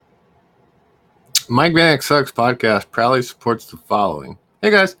Mike Vanek Sucks podcast proudly supports the following.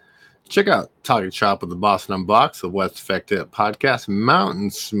 Hey guys, check out Talking Shop with the Boston Unbox, the West Effective podcast, Mountain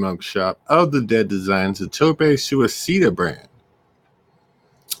Smoke Shop of the Dead Designs, the Tope Suicida brand.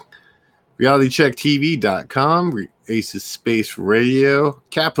 RealityCheckTV.com, Aces Space Radio,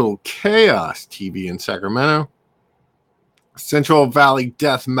 Capital Chaos TV in Sacramento, Central Valley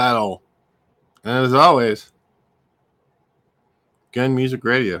Death Metal, and as always,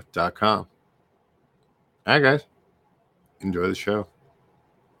 GunMusicRadio.com. All right, guys, enjoy the show.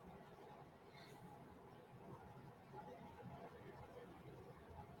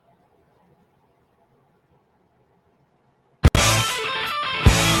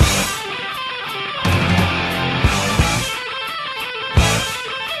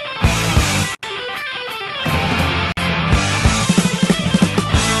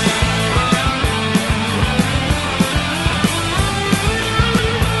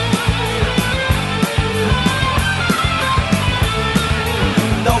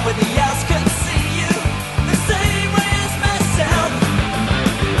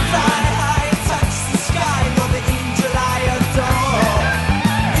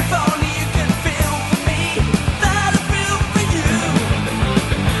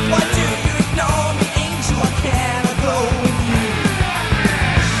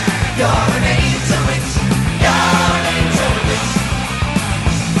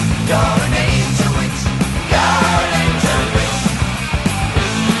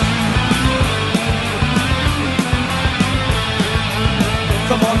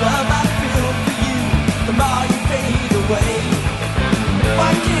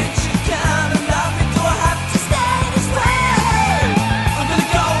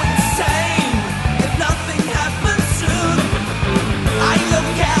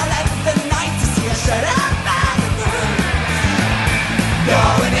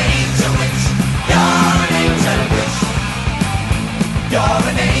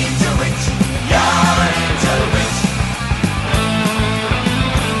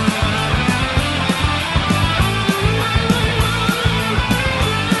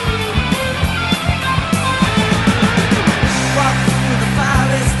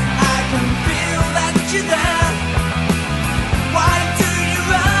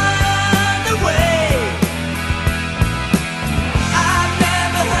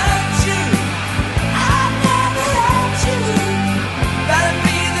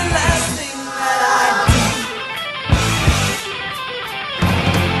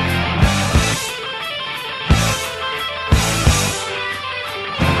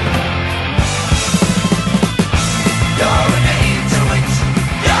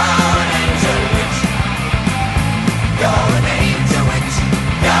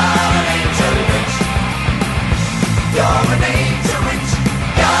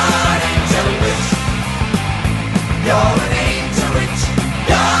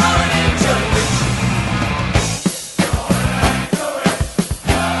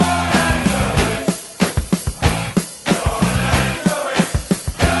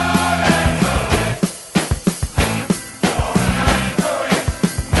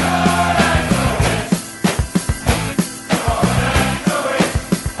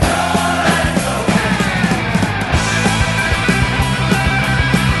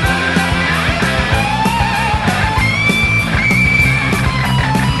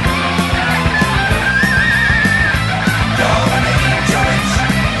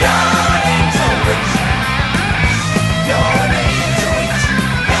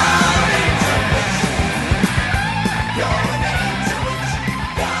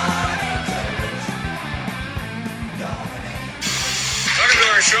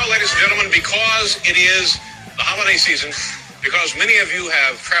 It is the holiday season, because many of you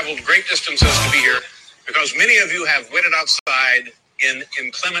have traveled great distances to be here, because many of you have waited outside in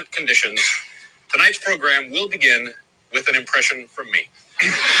inclement conditions. Tonight's program will begin with an impression from me.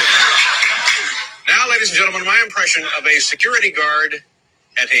 Now, ladies and gentlemen, my impression of a security guard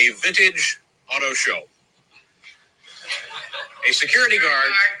at a vintage auto show. A security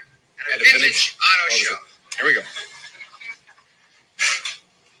guard at a vintage auto show. Here we go.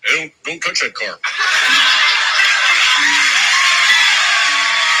 Hey, don't touch that car.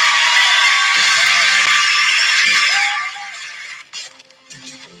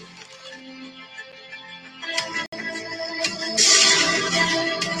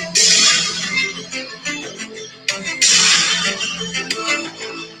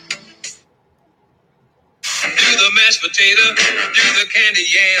 Mashed potato, do the candy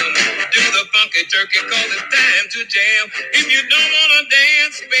yam, do the funky turkey, cause it's time to jam. If you don't wanna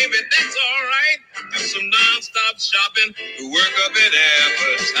dance, baby, that's alright. Do some non-stop shopping to work up an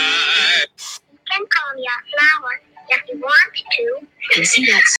appetite. flower if you want to. And see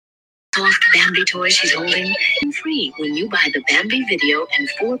that soft Bambi toy she's holding? Free when you buy the Bambi video and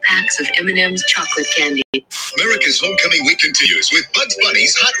 4 packs of M&M's chocolate candy. America's homecoming week continues with Bugs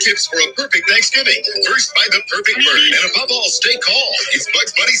Bunny's hot tips for a perfect Thanksgiving. First, buy the perfect bird, and above all, stay calm. It's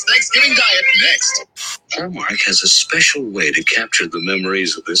Bugs Bunny's Thanksgiving diet next. Hallmark has a special way to capture the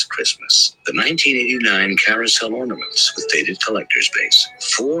memories of this Christmas. The 1989 carousel ornaments with dated collector's base.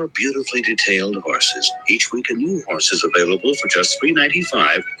 4 beautifully detailed horses. Each week a new horse is available for just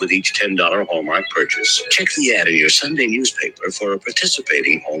 $3.95 with each $10 Hallmark purchase. Check the ad in your Sunday newspaper for a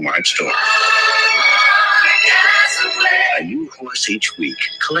participating Hallmark store. A new horse each week.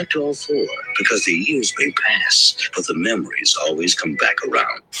 Collect all 4 because the years may pass, but the memories always come back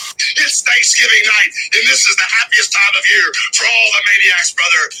around. It's Thanksgiving night, and this is the happiest time of year for all the maniacs,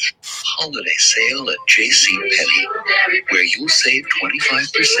 brother. Holiday sale at JCPenney, where you'll save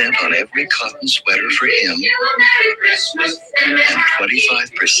 25% on every cotton sweater for him and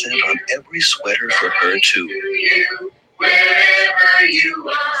 25% on every sweater for her too. Wherever you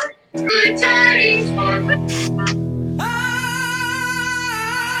are, good tidings for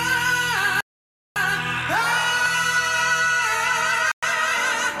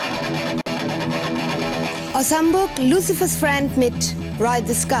Aus Hamburg Lucifer's Friend mit Ride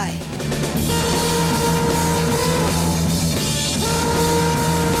the Sky.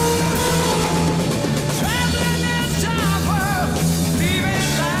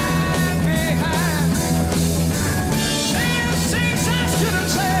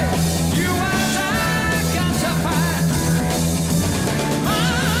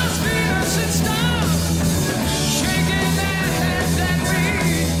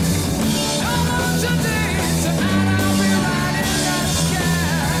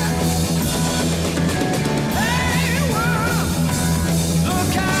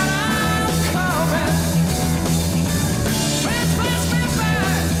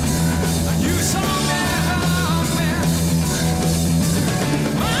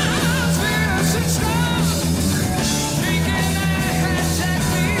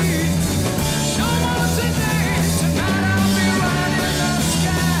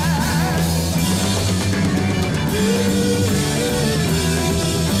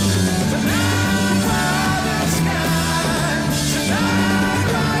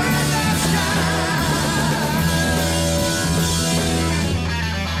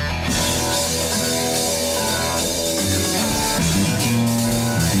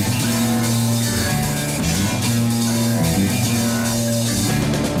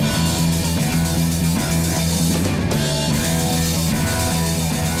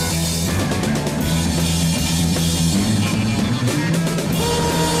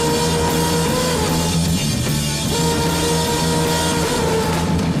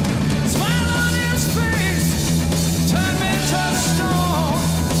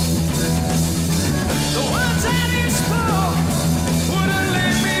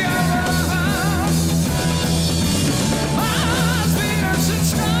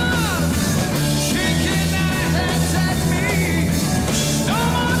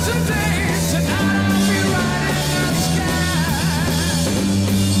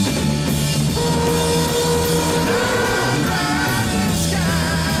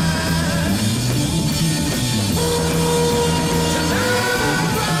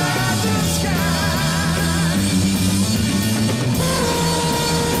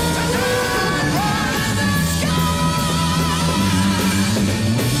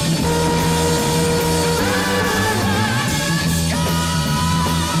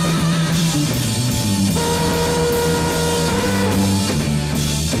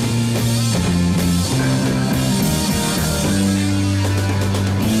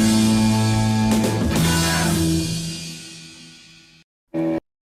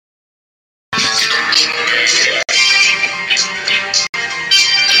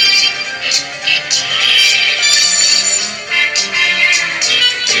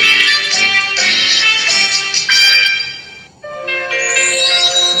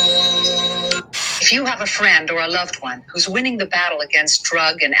 If you have a friend or a loved one who's winning the battle against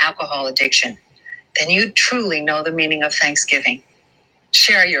drug and alcohol addiction, then you truly know the meaning of Thanksgiving.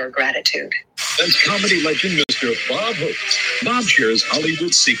 Share your gratitude. That's comedy legend Mr. Bob Hope. Bob shares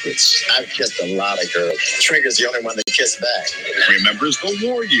Hollywood secrets. I've kissed a lot of girls. Trigger's the only one that kissed back. Remembers the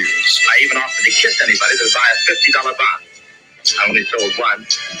war years. I even offered to kiss anybody to buy a $50 bond. I only sold one.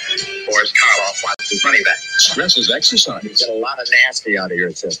 Boris Karloff wants his money back. Stresses exercise. You get a lot of nasty out of your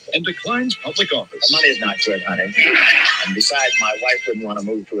system. And declines public office. The money's not good, honey. And besides, my wife wouldn't want to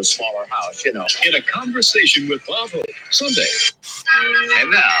move to a smaller house, you know. In a conversation with Bob Hope, Sunday. And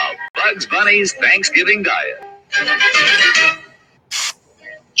now, Bugs Bunny's Thanksgiving Diet.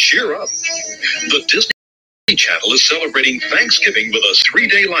 Cheer up. The Disney Channel is celebrating Thanksgiving with a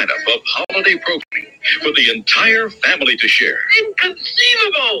 3-day lineup of holiday programming for the entire family to share.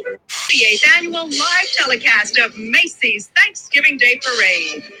 Inconceivable! The 8th annual live telecast of Macy's Thanksgiving Day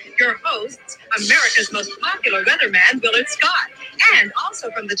Parade. Your hosts, America's most popular weatherman, Willard Scott, and also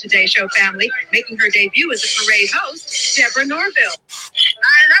from the Today Show family, making her debut as a parade host, Deborah Norville.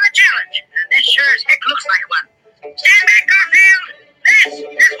 I love a challenge, and this sure as heck looks like one. Stand back, Garfield. This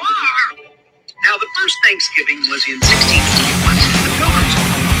is war. Now, the first Thanksgiving was in 1621. The Pilgrims.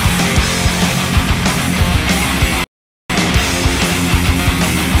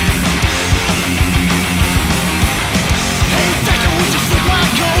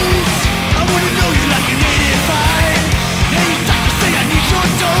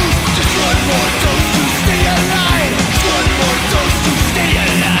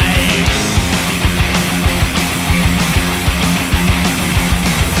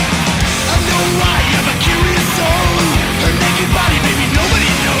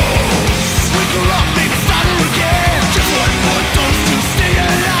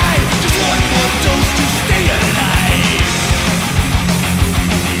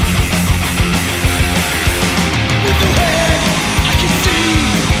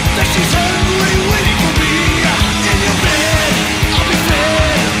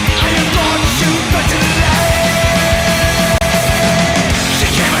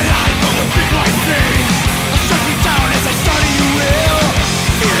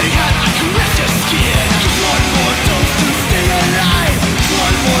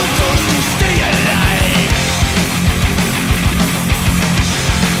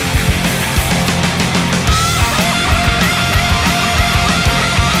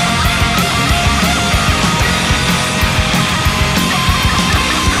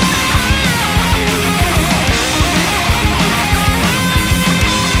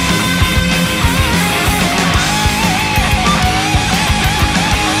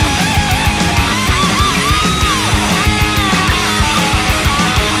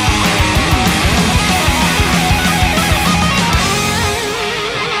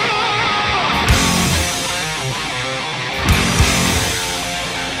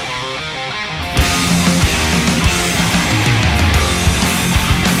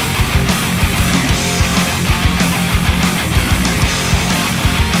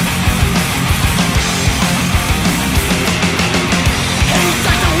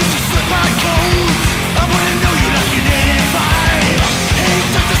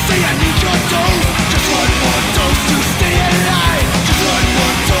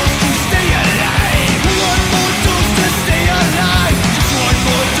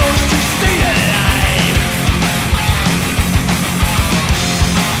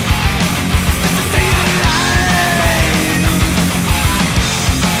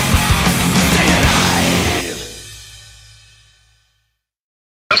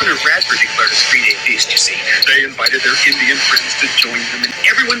 They invited their Indian friends to join them, and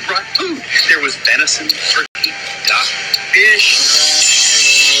everyone brought food. There was venison, turkey, duck, fish.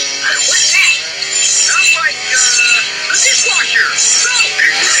 What's that? Sounds like a dishwasher.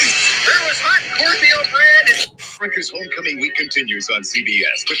 There was hot cornmeal bread and... Franker's Homecoming Week continues on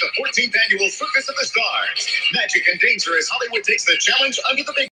CBS with the 14th annual Circus of the Stars. Magic and dangerous Hollywood takes the challenge under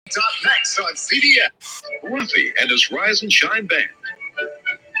the big top next on CBS. Ruffy and his Rise and Shine Band.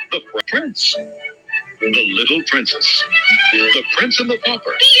 The Prince. The Little Princess. The Prince and the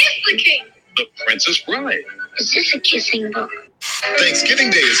Pauper. He is the king. The Princess Bride. Is this a kissing book? Thanksgiving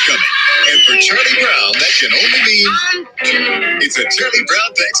Day is coming, and for Charlie Brown, that can only mean it's a Charlie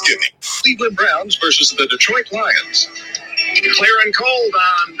Brown Thanksgiving. Cleveland Browns versus the Detroit Lions. Clear and cold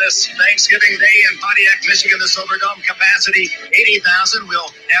on this Thanksgiving Day in Pontiac, Michigan. The Silverdome capacity 80,000. We'll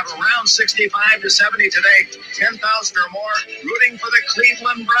have around 65 to 70 today. 10,000 or more rooting for the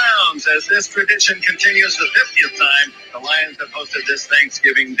Cleveland Browns as this tradition continues the 50th time the Lions have hosted this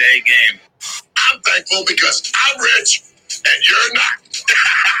Thanksgiving Day game. I'm thankful because I'm rich and you're not.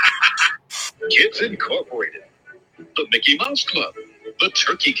 Kids Incorporated. The Mickey Mouse Club. The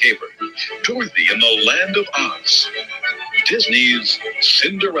Turkey Caper. Dorothy in the Land of Oz. Disney's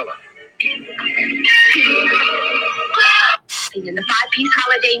Cinderella. In the 5-piece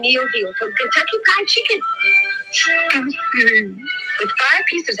holiday meal deal from Kentucky Fried Chicken. With 5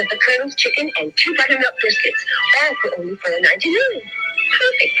 pieces of the Colonel's chicken and 2 buttermilk biscuits, all for only $4.99.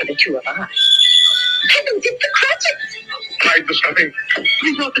 Perfect for the 2 of us. Heavens, it's the Cratchits! Hide the stuffing.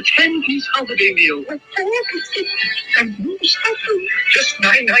 We brought the 10-piece holiday meal. With 4 biscuits and 1 stuffing. Just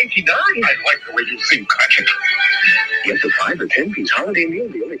 $9.99. I like the way you think, Cratchit. Get the 5 or 10 piece holiday meal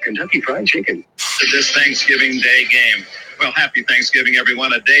deal at Kentucky Fried Chicken. This Thanksgiving Day game. Well, happy Thanksgiving,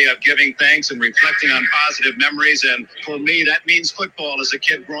 everyone. A day of giving thanks and reflecting on positive memories. And for me, that means football. As a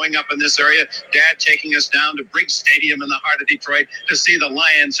kid growing up in this area, Dad taking us down to Briggs Stadium in the heart of Detroit to see the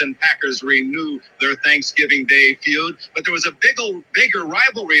Lions and Packers renew their Thanksgiving Day feud. But there was a bigger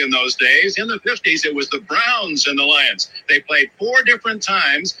rivalry in those days. In the 50s, it was the Browns and the Lions. They played 4 different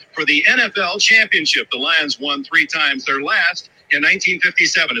times for the NFL championship. The Lions won 3 times. Their last in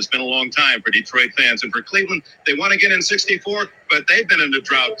 1957. It's been a long time for Detroit fans. And for Cleveland, they won again in 64, but they've been in a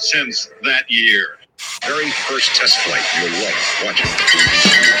drought since that year. Very first test flight you'll love watching.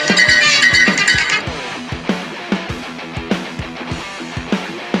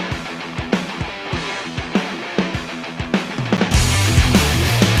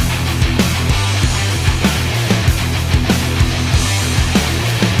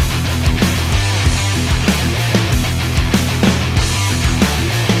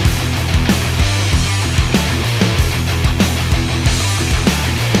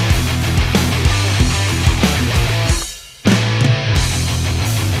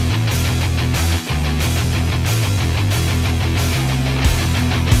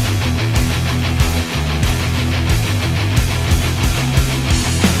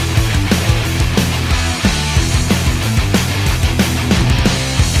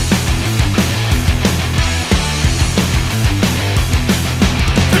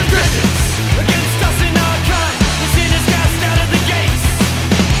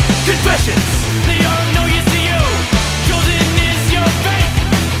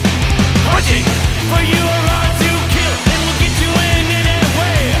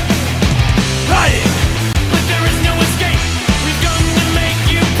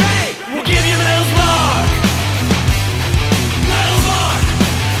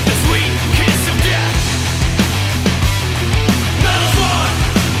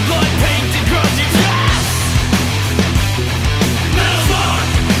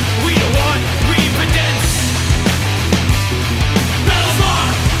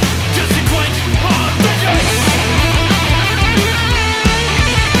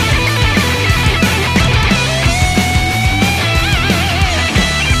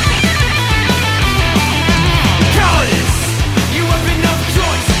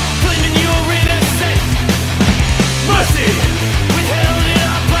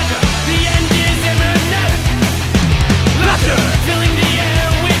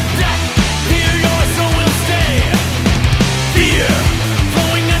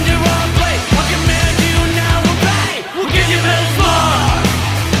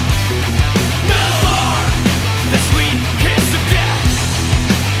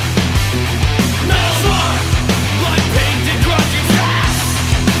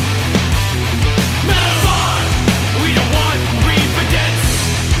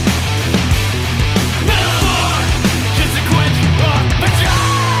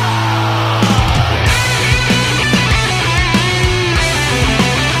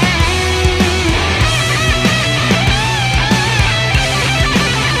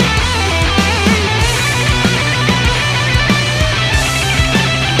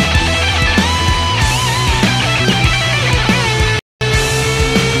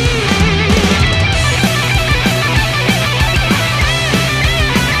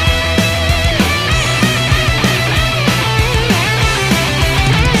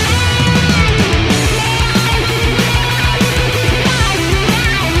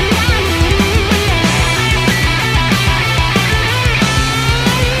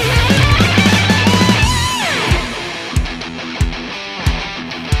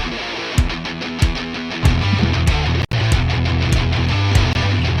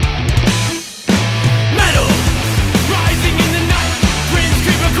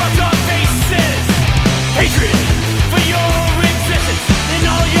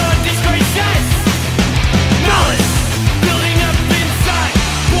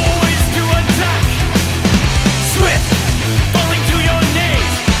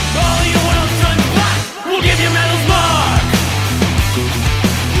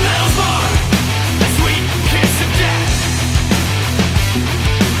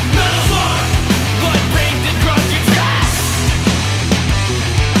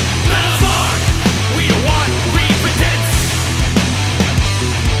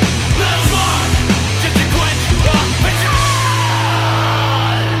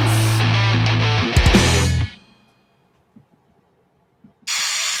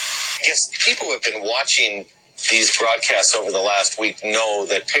 People have been watching these broadcasts over the last week know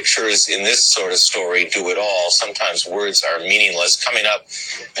that pictures in this sort of story do it all. Sometimes words are meaningless. Coming up,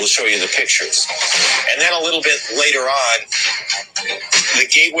 we'll show you the pictures. And then a little bit later on, the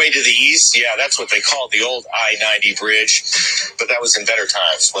gateway to the east, yeah, that's what they called the old I-90 bridge. But that was in better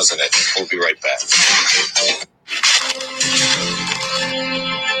times, wasn't it? We'll be right back.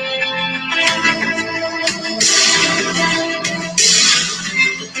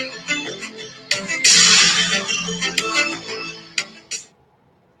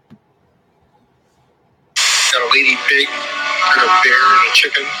 Got a lady pig, got a bear and a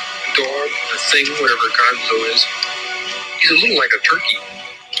chicken, a dog, a thing, whatever Gonzo is. He's a little like a turkey.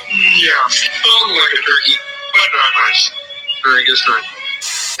 Yeah, a little like a turkey, but not much. I guess not.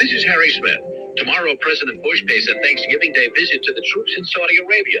 This is Harry Smith. Tomorrow, President Bush pays a Thanksgiving Day visit to the troops in Saudi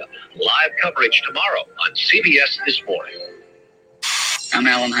Arabia. Live coverage tomorrow on CBS This Morning. I'm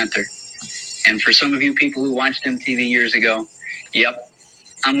Alan Hunter. And for some of you people who watched MTV years ago, yep,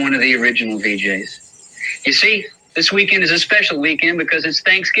 I'm one of the original VJs. You see, this weekend is a special weekend because it's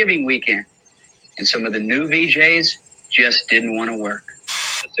Thanksgiving weekend. And some of the new VJs just didn't want to work.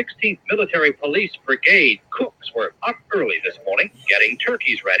 The 16th Military Police Brigade cooks were up early this morning, getting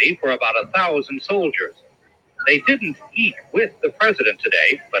turkeys ready for about 1,000 soldiers. They didn't eat with the president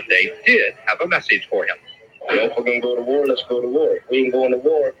today, but they did have a message for him. Well, if we're going to go to war, let's go to war. If we ain't going to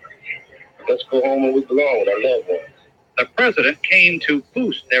war, let's go home and we belong with our loved ones. The president came to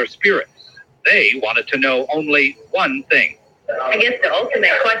boost their spirits. They wanted to know only one thing. I guess the ultimate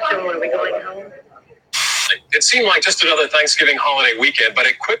question, when are we going home? It seemed like just another Thanksgiving holiday weekend, but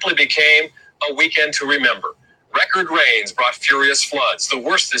it quickly became a weekend to remember. Record rains brought furious floods, the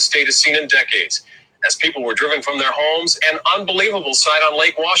worst this state has seen in decades, as people were driven from their homes. An unbelievable sight on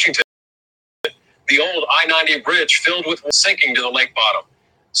Lake Washington. The old I-90 bridge filled with sinking to the lake bottom.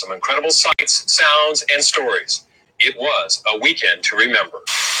 Some incredible sights, sounds, and stories. It was a weekend to remember.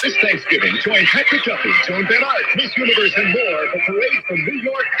 This Thanksgiving, join Patrick Duffy, Joan Van Ark, Miss Universe, and more for parades from New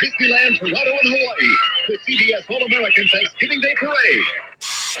York, Disneyland, Toronto, and Hawaii. The CBS All-American Thanksgiving Day Parade.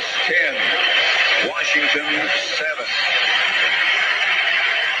 10, Washington 7.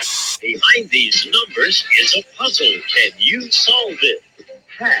 Behind these numbers is a puzzle. Can you solve it?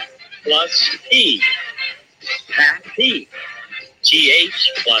 Pat plus P. Pat P.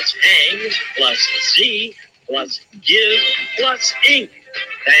 TH plus hang plus Z plus give plus ink.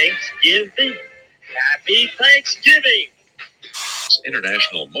 Thanksgiving. Happy Thanksgiving. This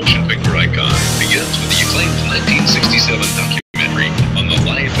international motion picture icon begins with the acclaimed 1967 documentary on the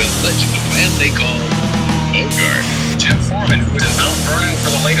life and legend of a man they call Bogart. Jim Foreman, who is Mount Vernon for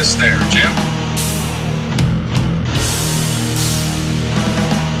the latest there. Jim?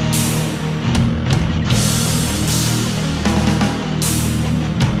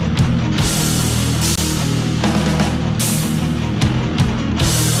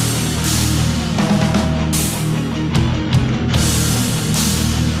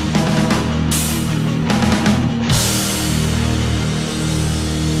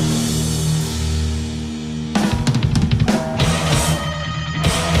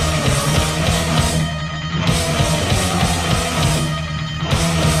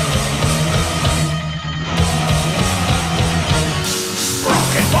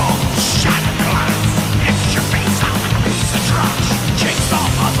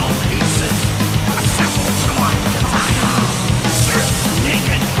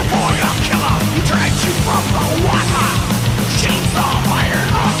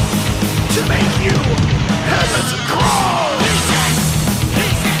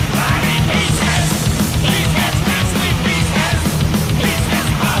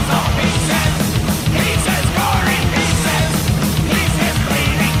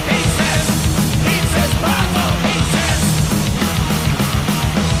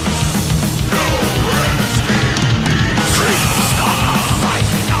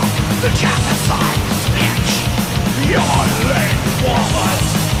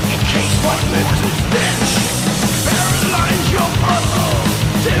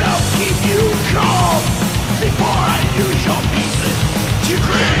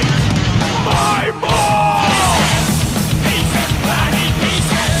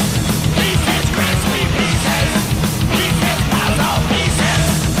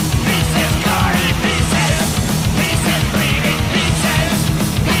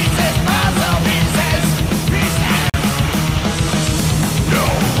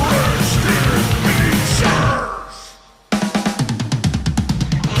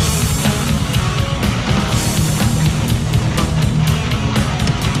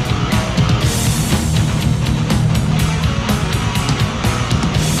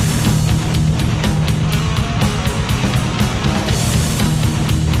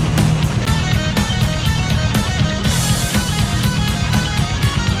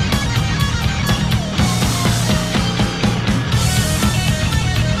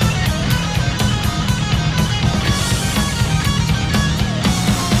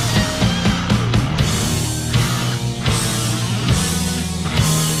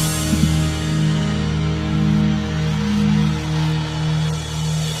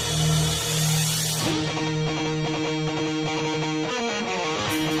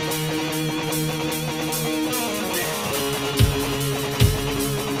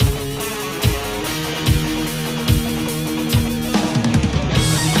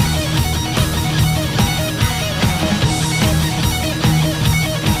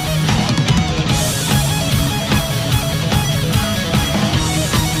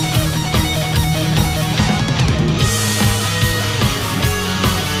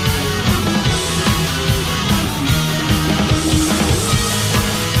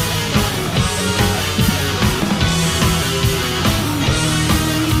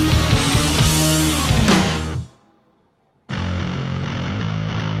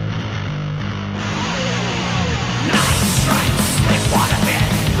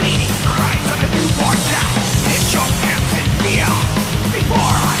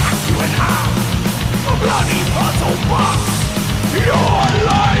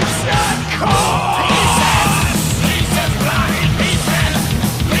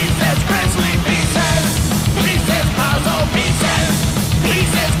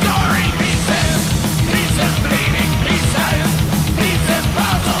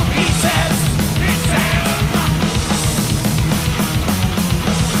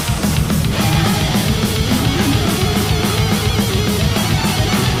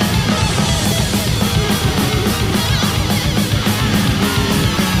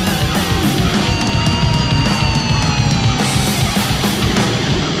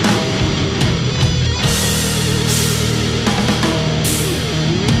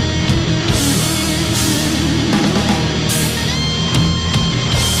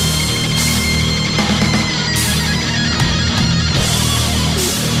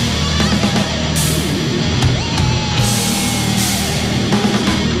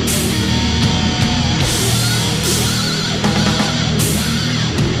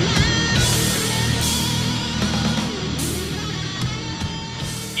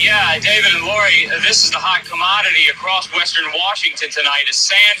 Yeah, David and Lori, this is the hot commodity across Western Washington tonight, a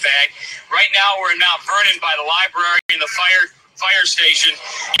sandbag. Right now we're in Mount Vernon by the library and the fire station.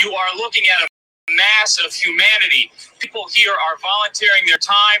 You are looking at a mass of humanity. People here are volunteering their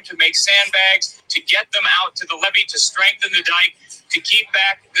time to make sandbags, to get them out to the levee, to strengthen the dike, to keep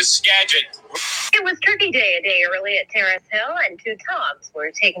back this skagit. It was Turkey Day a day early at Terrace Hill, and two Toms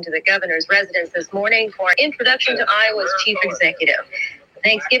were taken to the governor's residence this morning for introduction to Iowa's chief executive. The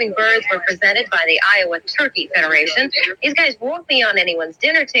Thanksgiving birds were presented by the Iowa Turkey Federation. These guys won't be on anyone's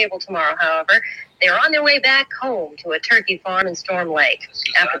dinner table tomorrow, however. They're on their way back home to a turkey farm in Storm Lake.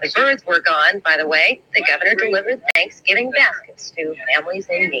 After the birds were gone, by the way, the governor delivered Thanksgiving baskets to families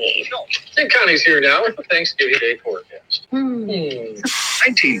in need. Tim Connie's here now with the Thanksgiving Day forecast.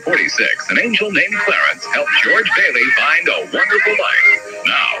 1946, an angel named Clarence helped George Bailey find a wonderful life.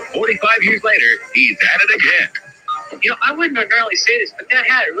 Now, 45 years later, he's at it again. You know, I wouldn't ordinarily say this, but that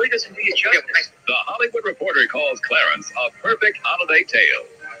hat really doesn't do you justice. The Hollywood Reporter calls Clarence a perfect holiday tale.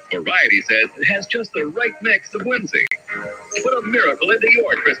 Variety says it has just the right mix of whimsy. Put a miracle into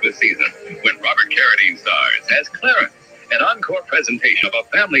your Christmas season when Robert Carradine stars as Clarence, an encore presentation of a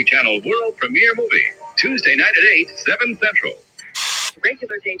Family Channel world premiere movie. Tuesday night at 8, 7 Central.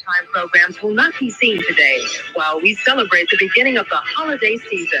 Regular daytime programs will not be seen today while we celebrate the beginning of the holiday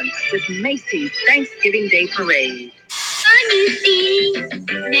season with Macy's Thanksgiving Day Parade. You see,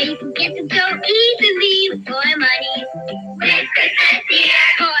 now you can get them so easily with toy money. It's Christmas here,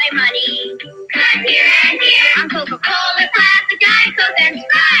 toy money. Come here and here on Coca-Cola, Classic, Diet Coke, and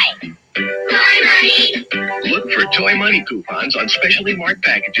Sprite. Toy money. Look for Toy Money coupons on specially marked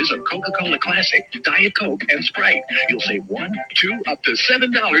packages of Coca-Cola Classic, Diet Coke, and Sprite. You'll save $1, $2, up to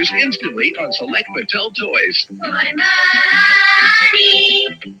 $7 instantly on select Mattel toys. Toy money.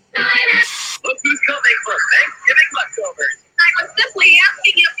 Look who's coming for Thanksgiving leftovers. I was simply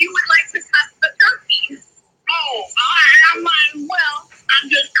asking if you would like to cut the turkey. Oh, I might as well. I'm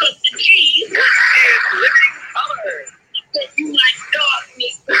just cooking the cheese. It's living color. But you might dog me.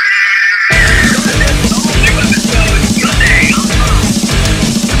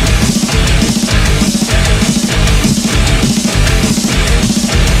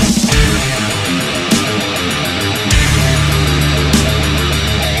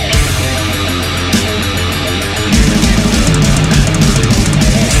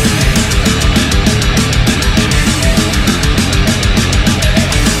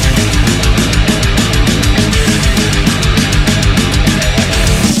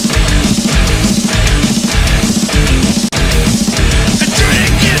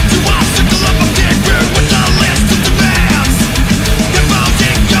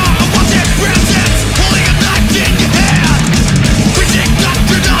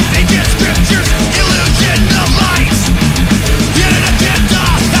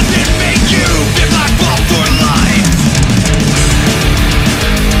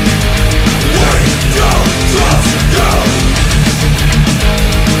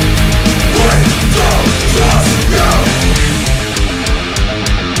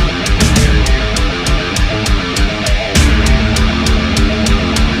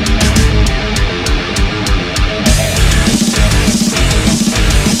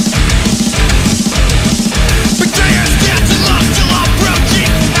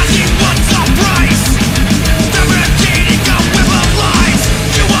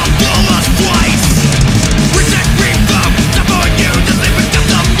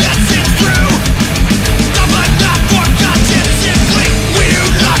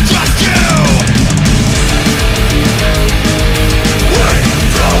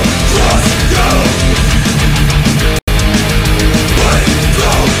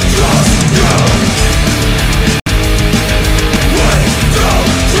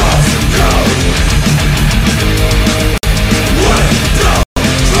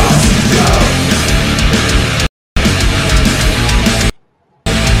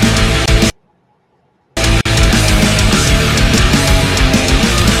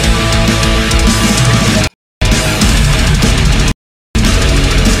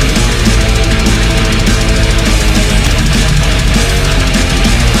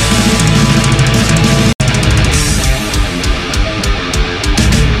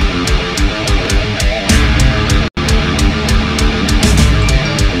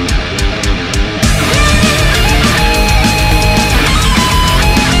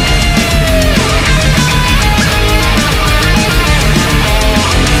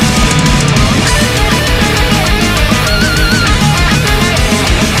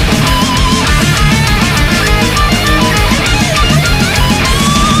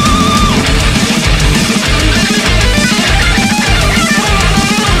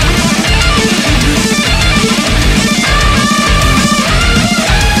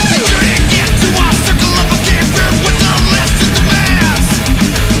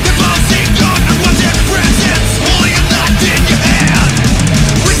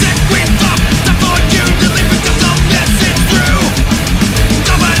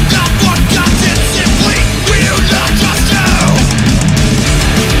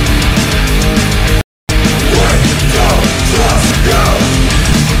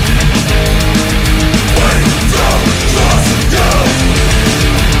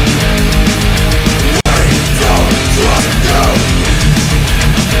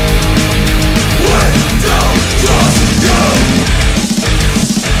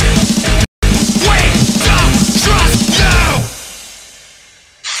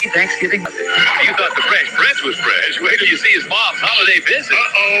 Thanksgiving. You thought the Fresh Prince was fresh. Wait till you see his mom's holiday visit.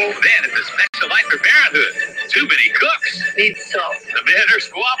 Uh-oh. Then it's a special night for parenthood. Too many cooks. Need salt. The men are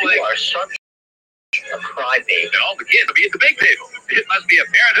squabbling. You are such a crybaby. And all the kids will be at the big table. It must be a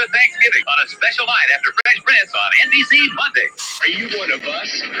parenthood Thanksgiving on a special night after Fresh Prince on NBC Monday. Are you one of us?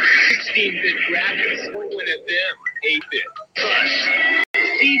 16-bit graphics. We're one of them. 8-bit. Us.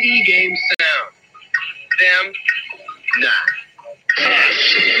 CD game sound. Them. Nah.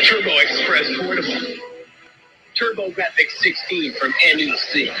 Us. Turbo Express Portable. TurboGrafx 16 from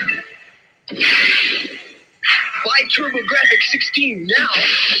NEC. Buy TurboGrafx 16 now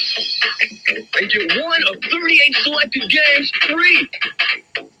and get one of 38 selected games free.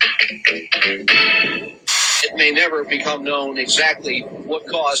 It may never become known exactly what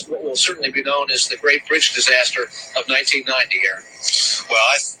caused what will certainly be known as the Great Bridge Disaster of 1990, Aaron. Well,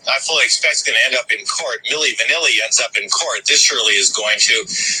 I fully expect it's going to end up in court. Milli Vanilli ends up in court. This surely is going to.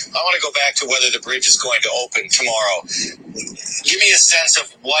 I want to go back to whether the bridge is going to open tomorrow. Give me a sense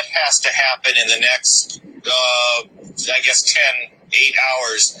of what has to happen in the next, 8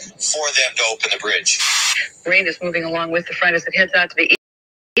 hours for them to open the bridge. Rain is moving along with the front as it heads out to the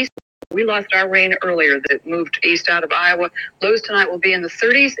east. We lost our rain earlier that moved east out of Iowa. Lows tonight will be in the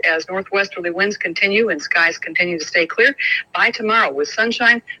 30s as northwesterly winds continue and skies continue to stay clear. By tomorrow, with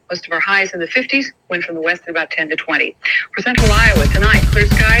sunshine, most of our highs in the 50s, wind from the west at about 10 to 20. For central Iowa tonight, clear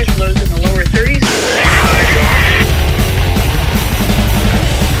skies, lows in the lower 30s.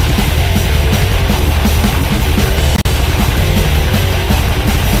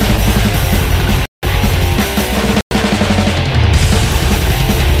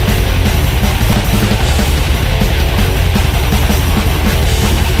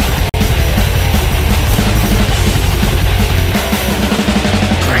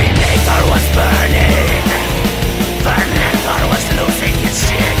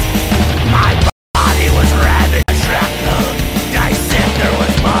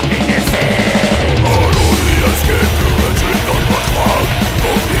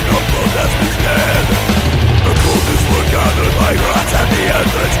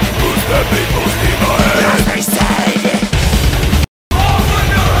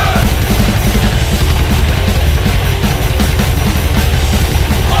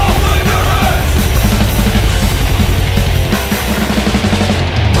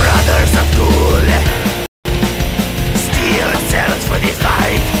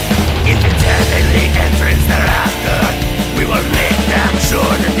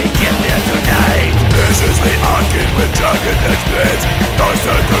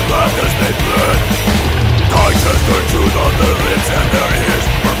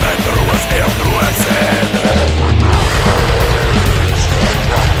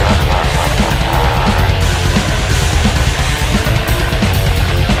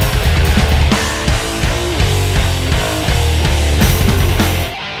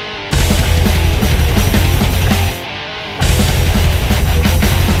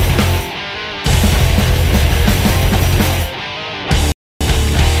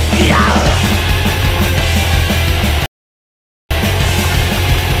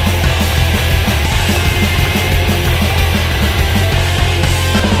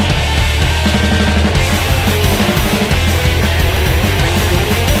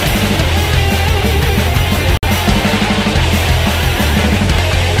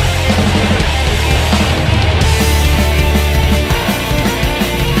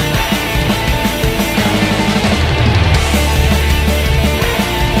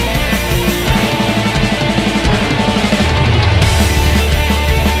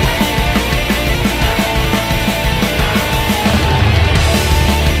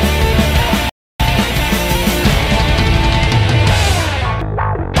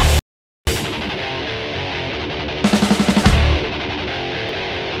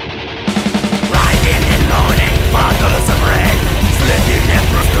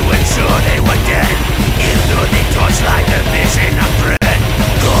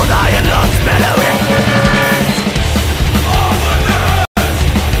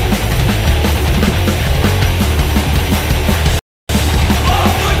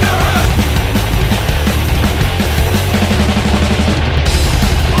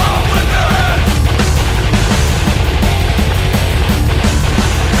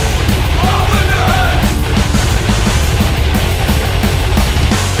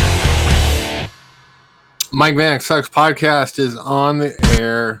 Mike Vanek Sucks podcast is on the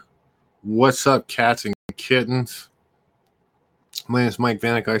air. What's up, cats and kittens? My name is Mike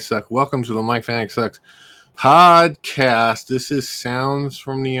Vanek. I suck. Welcome to the Mike Vanek Sucks podcast. This is Sounds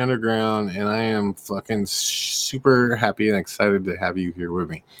from the Underground, and I am fucking super happy and excited to have you here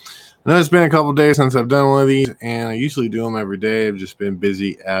with me. I know it's been a couple days since I've done one of these, and I usually do them every day. I've just been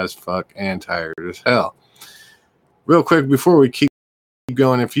busy as fuck and tired as hell. Real quick, before we keep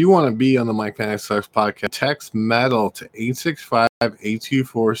going, if you want to be on the Mike Vanek Sucks podcast, text METAL to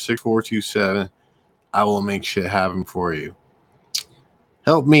 865-824-6427. I will make shit happen for you.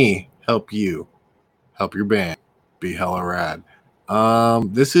 Help me, help you, help your band be hella rad.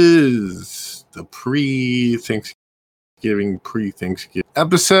 This is the pre-Thanksgiving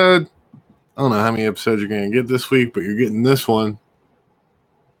episode. I don't know how many episodes you're going to get this week, but you're getting this one.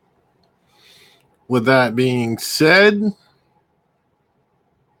 With that being said,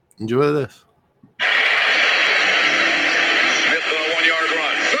 enjoy this. Smith on a 1-yard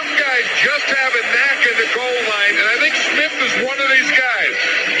run. Some guys just have a knack in the goal line, and I think Smith is one of these guys.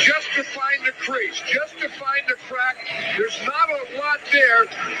 Just to find the crease, just to find the crack. There's not a lot there,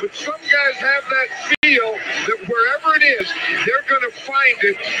 but some guys have that feel that wherever it is, they're going to find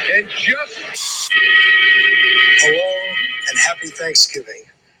it and just... Hello and happy Thanksgiving.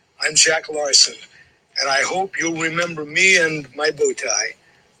 I'm Jack Larson, and I hope you'll remember me and my bow tie.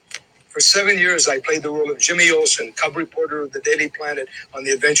 For 7 years, I played the role of Jimmy Olsen, cub reporter of the Daily Planet on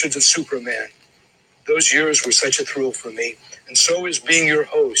the Adventures of Superman. Those years were such a thrill for me, and so is being your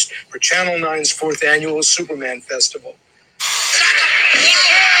host for Channel 9's 4th Annual Superman Festival.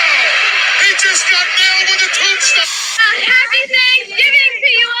 He just got nailed with a tombstone. Happy Thanksgiving to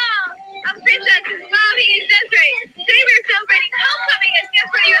you all! I'm Princess Bobby and Desiree. Today we're celebrating homecoming as Guest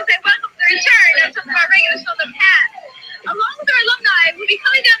Radio USA welcomes the return of some of our regulars from the past. Along with our alumni, we'll be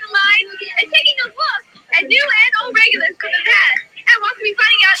coming down the line and taking a look at new and old regulars from the past. And we'll also be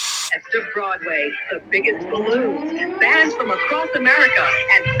finding out To Broadway, the biggest balloons, bands from across America,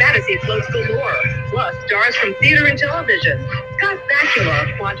 and fantasy floats galore. Plus, stars from theater and television. Scott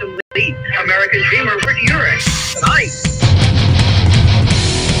Bakula, Quantum Leap, American Dreamer Rick Urich. Tonight.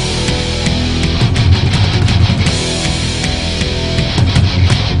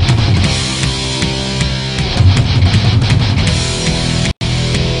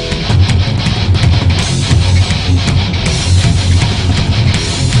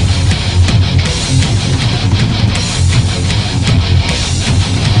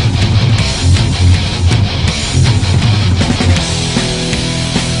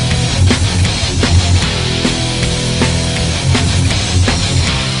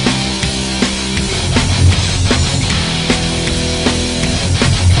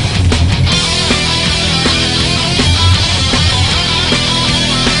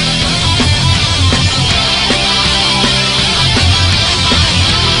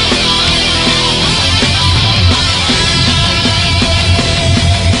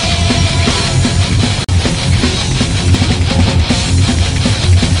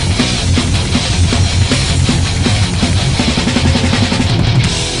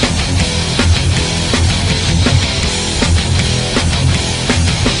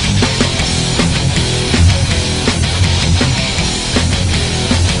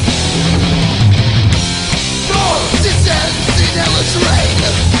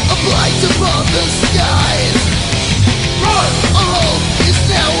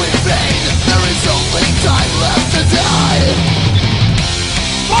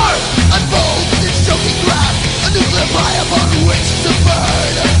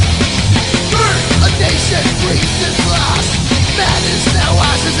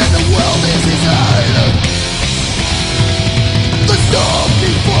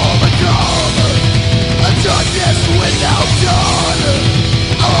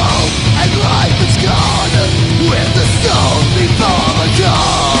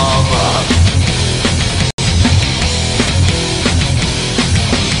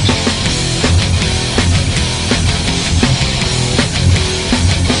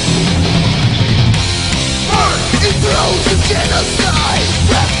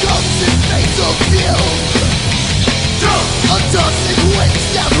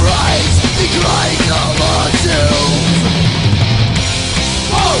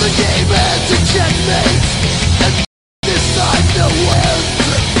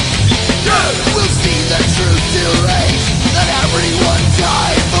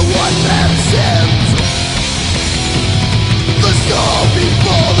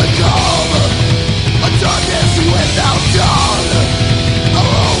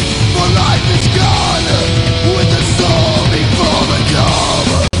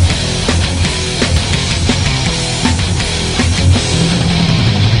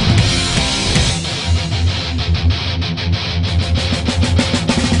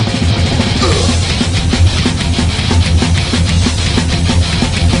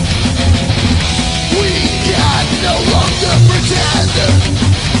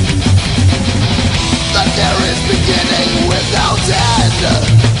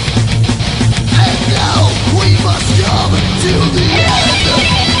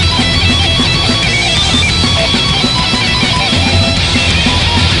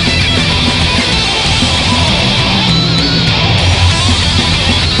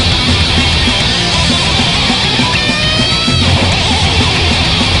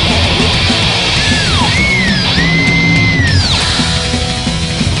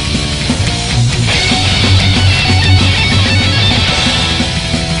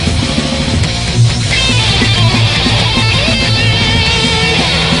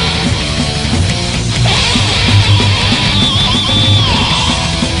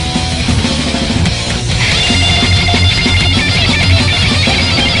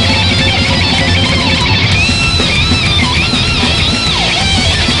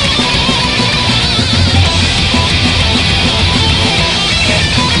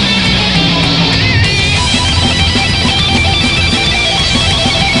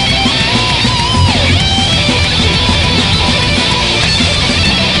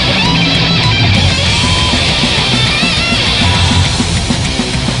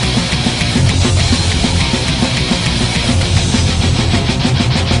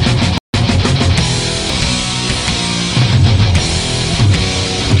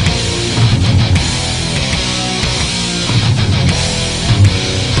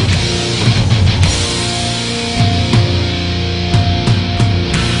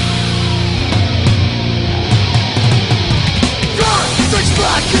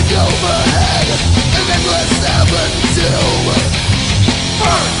 doom.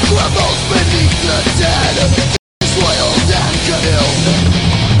 Earth crumbles beneath the dead, despoiled and consumed.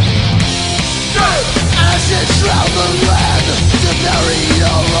 Ashes shroud the land to bury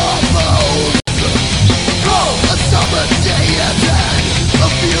our bones. Oh, a summer day at hand, a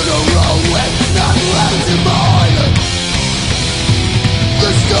funeral with none left to mourn.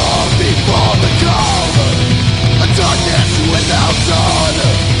 The storm before the calm, a darkness without dawn.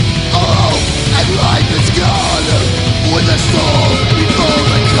 All hope and life is gone, with the storm before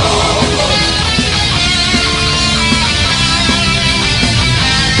the calm.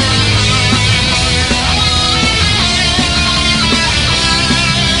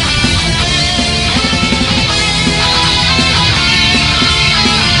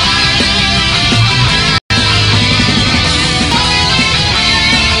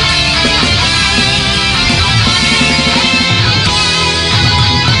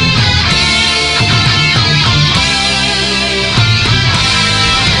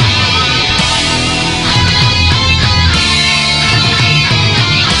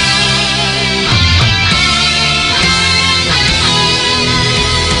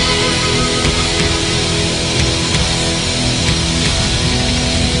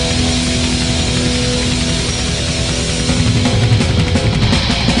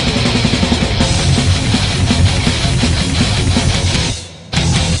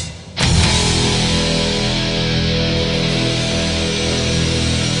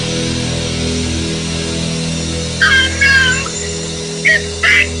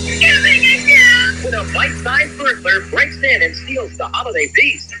 When a bite-sized burglar breaks in and steals the holiday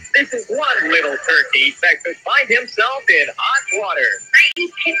feast, this is one little turkey that could find himself in hot water. I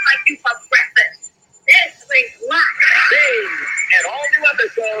eat cake like you for breakfast. This week's luck. Things and all new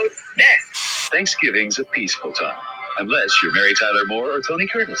episodes next. Thanksgiving's a peaceful time. Unless you're Mary Tyler Moore or Tony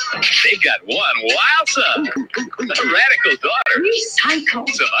Curtis. They've got one wild son, a radical daughter, Psycho.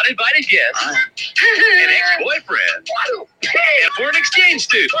 some uninvited guests, an ex-boyfriend, and foreign exchange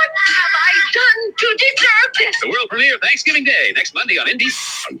student. What have I done to deserve this? The world premiere of Thanksgiving Day, next Monday on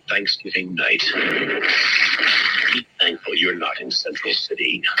NBC. On Thanksgiving night, be thankful you're not in Central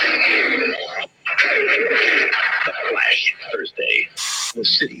City. The Flash, Thursday. The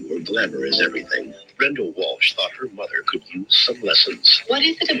city where glamour is everything. Brenda Walsh thought her mother could use some lessons. What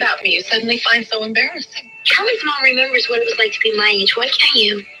is it about me you suddenly find so embarrassing? Kelly's mom remembers what it was like to be my age. Why can't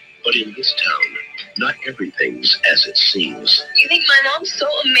you? But in this town, not everything's as it seems. You think my mom's so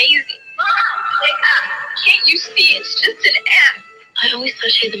amazing? Mom, wake up. Can't you see it's just an app? I always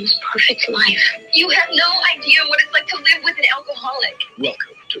thought she had the most perfect life. You have no idea what it's like to live with an alcoholic.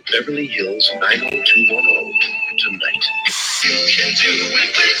 Welcome to Beverly Hills 90210 tonight. You can do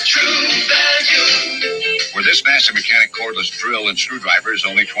it with True Value. For this Master Mechanic cordless drill and screwdriver is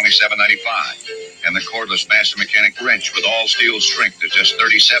only $27.95. And the cordless Master Mechanic wrench with all steel strength is just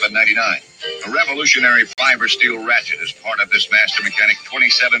 $37.99. A revolutionary fiber steel ratchet is part of this Master Mechanic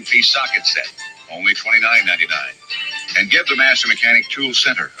 27-piece socket set, only $29.99. And give the Master Mechanic Tool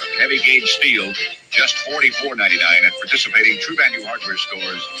Center of heavy gauge steel just $44.99 at participating True Value hardware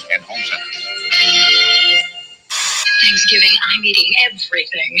stores and home centers. Thanksgiving, I'm eating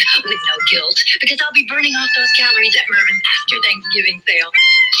everything with no guilt because I'll be burning off those calories at Mervin's after Thanksgiving sale.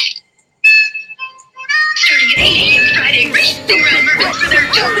 Starting at 8 a.m. Friday, racing around Mervin's for their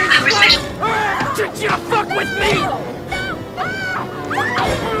 2-hour special. Did you fuck with me?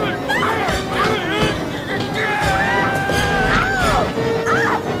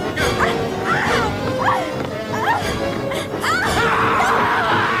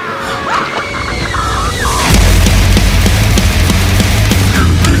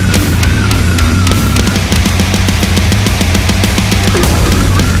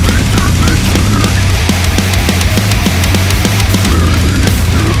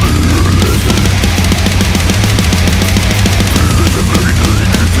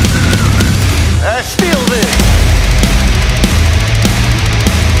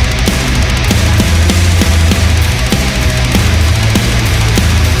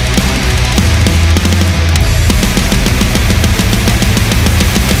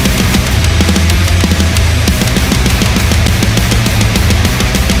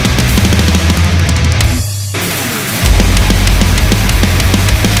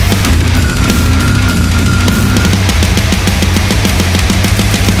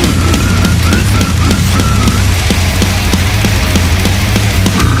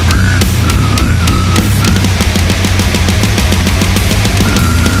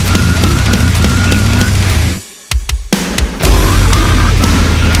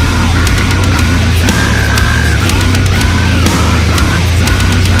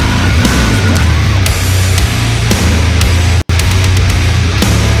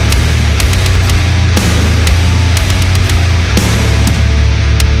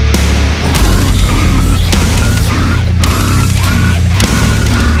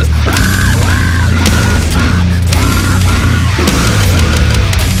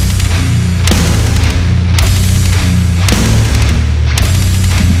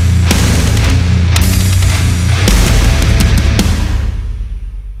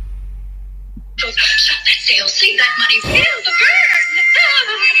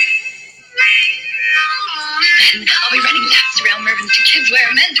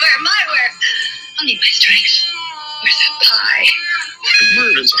 menswear, my wear. I'll need my strength. Where's that pie?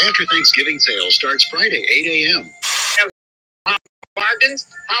 Mervin's After Thanksgiving sale starts Friday, 8 a.m. Bargains?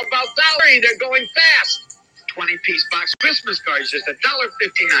 How about $1? They're going fast. 20-piece box Christmas cards, just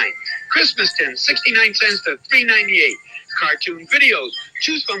 $1.59. Christmas tins, 69 cents to $3.98. Cartoon videos,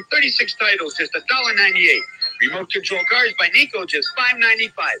 choose from 36 titles, just $1.98. Remote control cars by Nico, just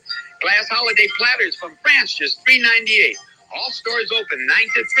 $5.95. Glass holiday platters from France, just $3.98. All stores open 9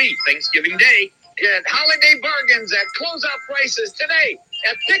 to 3, Thanksgiving Day. Get holiday bargains at closeout prices today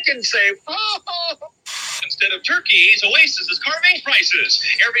at Pick and Save. Instead of turkeys, Oasis is carving prices.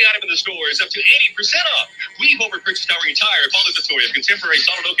 Every item in the store is up to 80% off. We've over-purchased our entire inventory of contemporary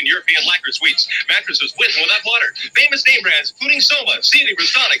solid oak and European lacquer suites, mattresses with and without water, famous name brands, including Soma, Sealy,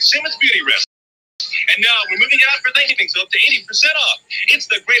 Restonic, Simmons Beauty Rest. And now we're moving it out for Thanksgiving, so up to 80% off. It's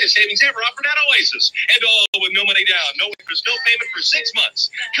the greatest savings ever offered at Oasis. And all with no money down, no interest, no payment for 6 months.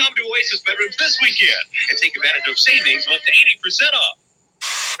 Come to Oasis Bedrooms this weekend and take advantage of savings of up to 80% off.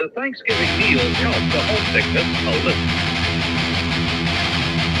 The Thanksgiving meals help the homesickness a little.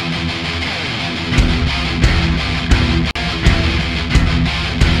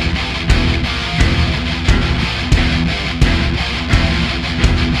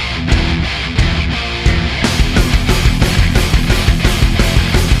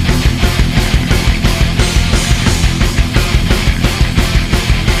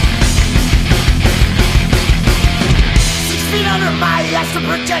 Some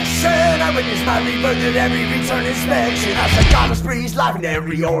protection. I witness my rebirth at every return inspection. As the goddess breathes life in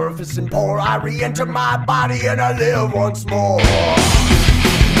every orifice and pore, I re-enter my body and I live once more.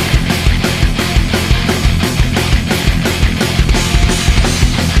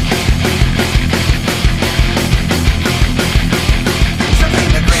 Something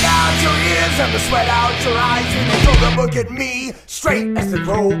to grit out your ears and to sweat out your eyes when they throw the book at me, straight as the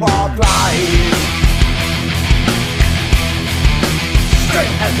crowbar flies.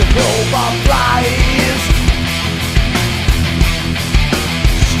 Straight as the crowbar flies.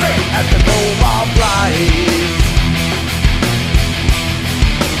 Straight as the crowbar flies.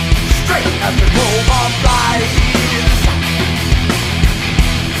 Straight as the crowbar flies.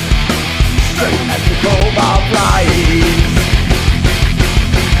 Straight as the crowbar flies.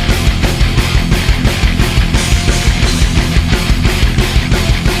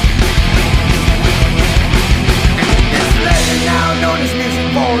 Now known as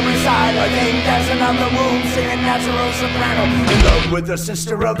music for recite, I think that's another womb singing natural soprano, in love with the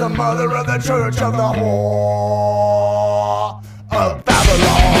sister of the mother of the church of the whore of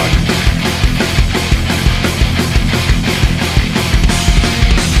Babylon.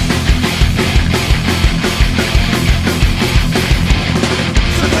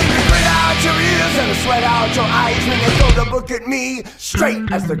 So they can grit out your ears and sweat out your eyes when they throw the book at me,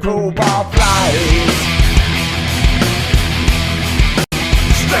 straight as the crowbar flies.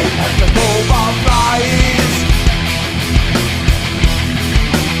 Straight as the crowbar flies.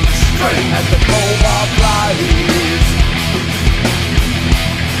 Straight as the crowbar flies.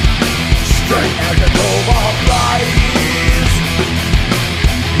 Straight as the crowbar flies.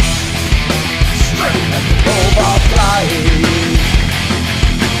 Straight as the crowbar flies.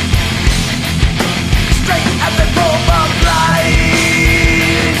 Straight as the crowbar flies.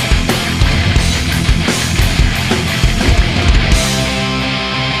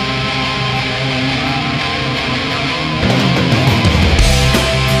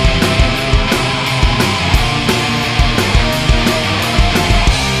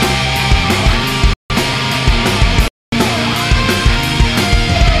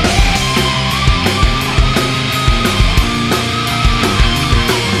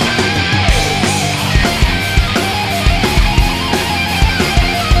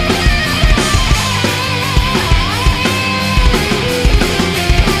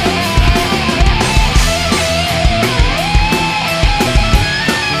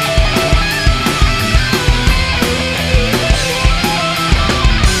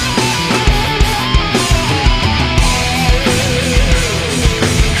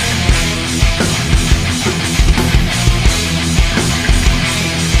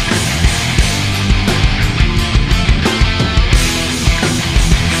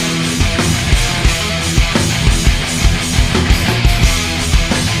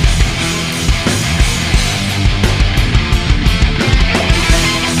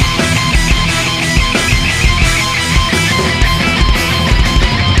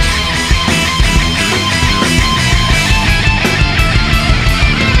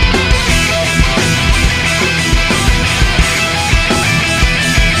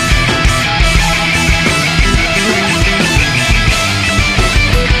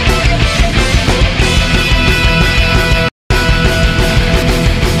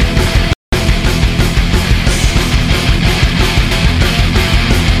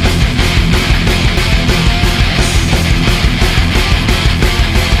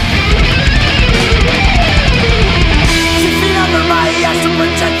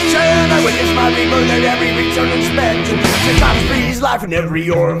 life in every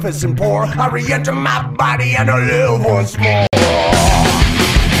orifice and pore. I re-enter my body and I live once more.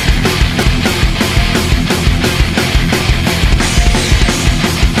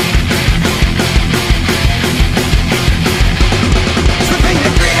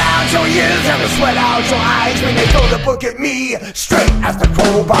 Years and the sweat out your eyes when they throw the book at me, straight as the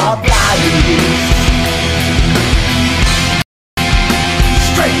crowbar flies.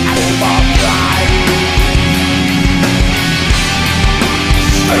 Straight as the crowbar flies.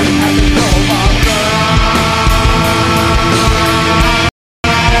 Straight as the crowbar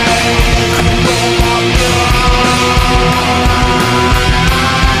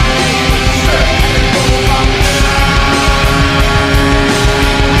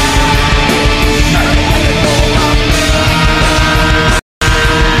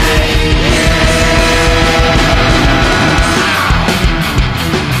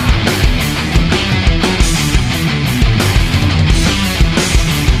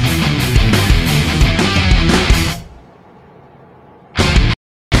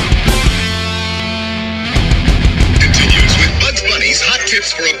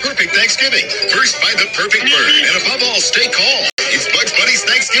For a perfect Thanksgiving. First, find the perfect bird, and above all, stay calm. It's Bugs Bunny's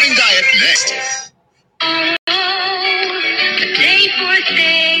Thanksgiving diet next. The day for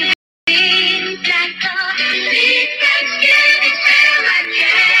Thanksgiving, that's a big Thanksgiving sale at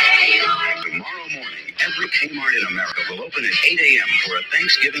Kmart. Tomorrow morning, every Kmart in America will open at 8 a.m. for a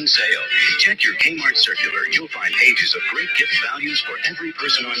Thanksgiving sale. Check your Kmart circular. You'll find pages of great gift values for every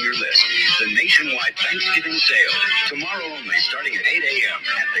person on your list. The nationwide Thanksgiving sale. Tomorrow only, starting at 8 a.m.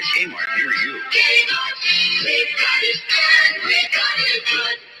 at the Kmart near you. Kmart, we got it bad, we got it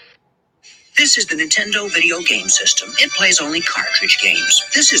good. This is the Nintendo video game system. It plays only cartridge games.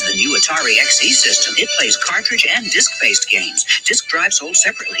 This is the new Atari XE system. It plays cartridge and disc-based games. Disc drive sold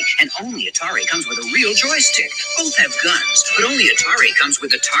separately, and only Atari comes with a real joystick. Both have guns, but only Atari comes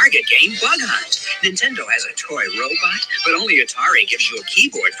with the target game Bug Hunt. Nintendo has a toy robot, but only Atari gives you a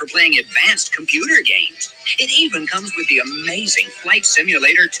keyboard for playing advanced computer games. It even comes with the amazing Flight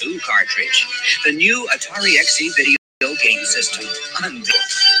Simulator 2 cartridge. The new Atari XE video game system.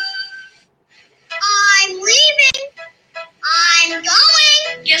 I'm leaving. I'm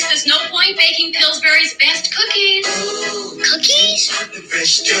going. Guess there's no point baking Pillsbury's best cookies. Cookies?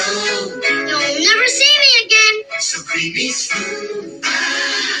 Fresh dough, You'll never see me again. so creamy smooth.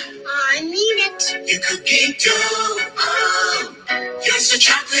 I mean it. Your cookie dough, oh, you're so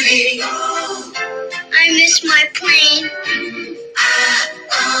chocolatey, oh, I miss my plane.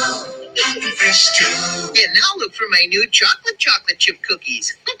 oh, got the fresh dough. And now look for my new chocolate chip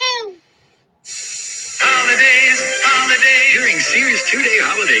cookies. Holidays. During Sears 2-day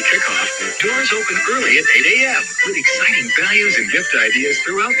holiday kickoff, doors open early at 8 a.m. with exciting values and gift ideas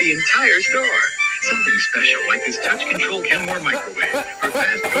throughout the entire store. Something special like this touch control Kenmore microwave for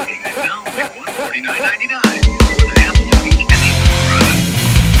fast cooking is now only $149.99 with an Apple TV and product.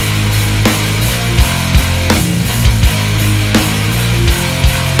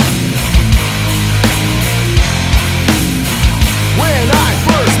 When I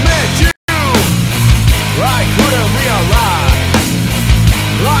first met you, I couldn't realize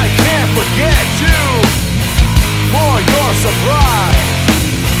I can't forget you for your surprise.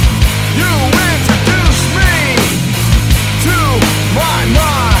 You introduced me to my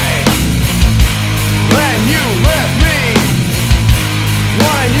mind, and you left me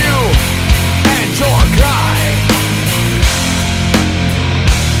wanting you and your guy.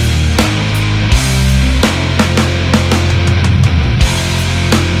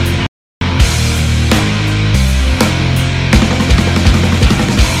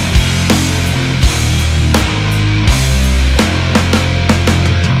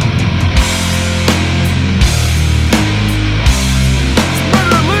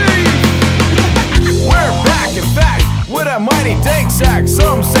 A mighty dank sack,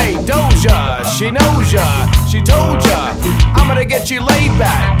 some say Doja. She knows ya, she told ya, I'm gonna get you laid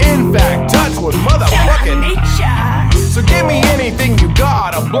back. In fact, touch with motherfucking nature. So give me anything you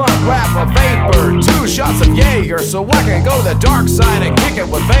got, a blunt wrap, a vapor, 2 shots of Jaeger, so I can go the dark side and kick it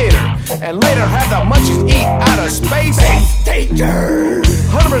with Vader, and later have the munchies eat out of space. Danger.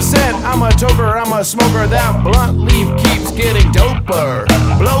 100% I'm a toker, I'm a smoker, that blunt leaf keeps getting doper.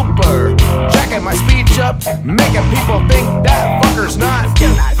 Bloper, jacking my speech up, making people think that fucker's not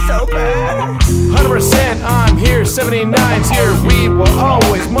sober. 100% I'm here, 79's here, we will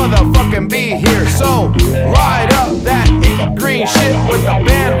always motherfucking be here. So ride up that green shit with the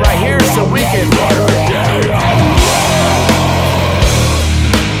band right here so we can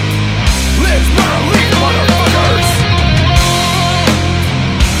let's murder leave motherfuckers.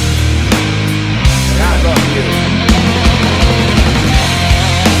 I love you.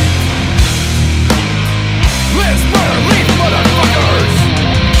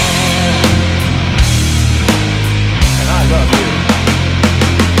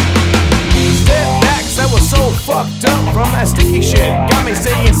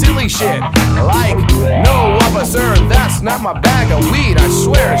 got my bag of weed, I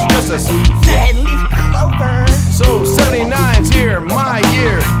swear it's just a deadly clover. So 79's here, my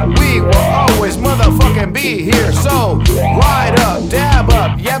year. We will always motherfucking be here. So light up, dab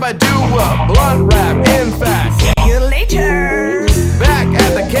up, yabba do up, blunt rap, in fact. See you later. Back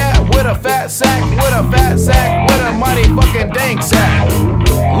at the cat with a fat sack, with a fat sack, with a mighty fucking dank sack.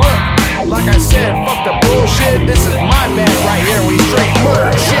 Look, like I said, fuck the bullshit. This is my band right here. We straight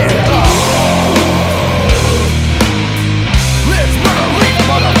murder shit. Let's murder leak,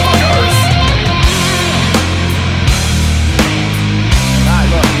 motherfuckers. And I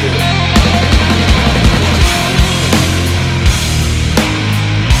love you.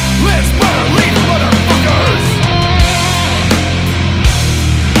 Let's murder leak, motherfuckers.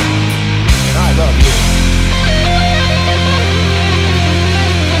 And I love you.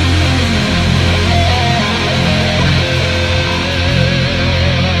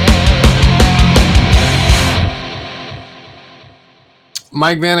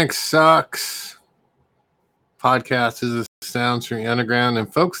 Mike Vanek sucks. Podcast is a sounds from the underground.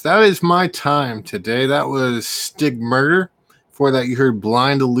 And folks, that is my time today. That was Stig Murder. Before that, you heard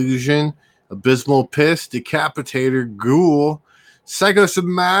Blind Illusion, Abysmal Piss, Decapitator, Ghoul,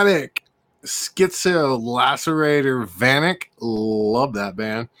 Psychosomatic, Schizo, Lacerator, Vanek. Love that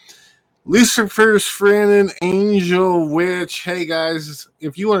band. Lucifer's Friend and Angel Witch. Hey guys,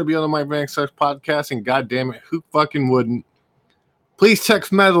 if you want to be on the Mike Vanek Sucks podcast, and goddamn it, who fucking wouldn't? Please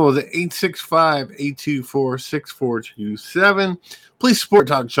text metal to 865-824-6427. Please support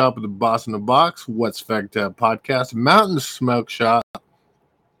Talk Shop with the Boss in the Box, What's Fact Up Podcast, Mountain Smoke Shop,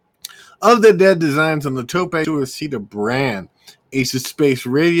 Of the Dead Designs on the Tope Suicida brand, Ace of Space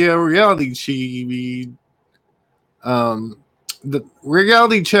Radio, Reality TV, the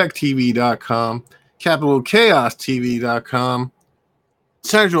RealityCheckTV.com, CapitalChaosTV.com,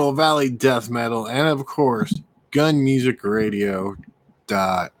 Central Valley Death Metal, and of course, GunMusicRadio.com.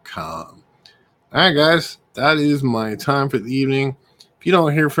 All right, guys, that is my time for the evening. If you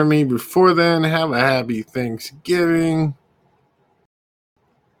don't hear from me before then, have a happy Thanksgiving.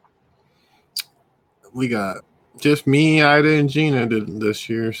 We got just me, Ida, and Gina this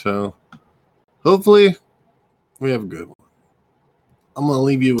year, so hopefully we have a good one. I'm going to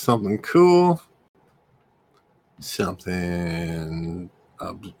leave you with something cool. Something,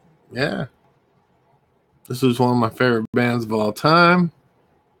 yeah. This is one of my favorite bands of all time.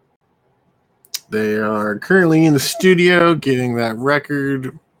 They are currently in the studio getting that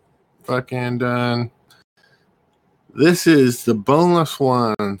record fucking done. This is the Boneless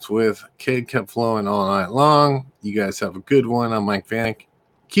Ones with Kid Kept Flowing All Night Long. You guys have a good one. I'm Mike Vanek.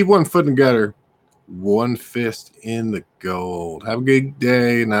 Keep one foot in the gutter, one fist in the gold. Have a good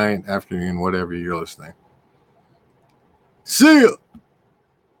day, night, afternoon, whatever you're listening. See ya!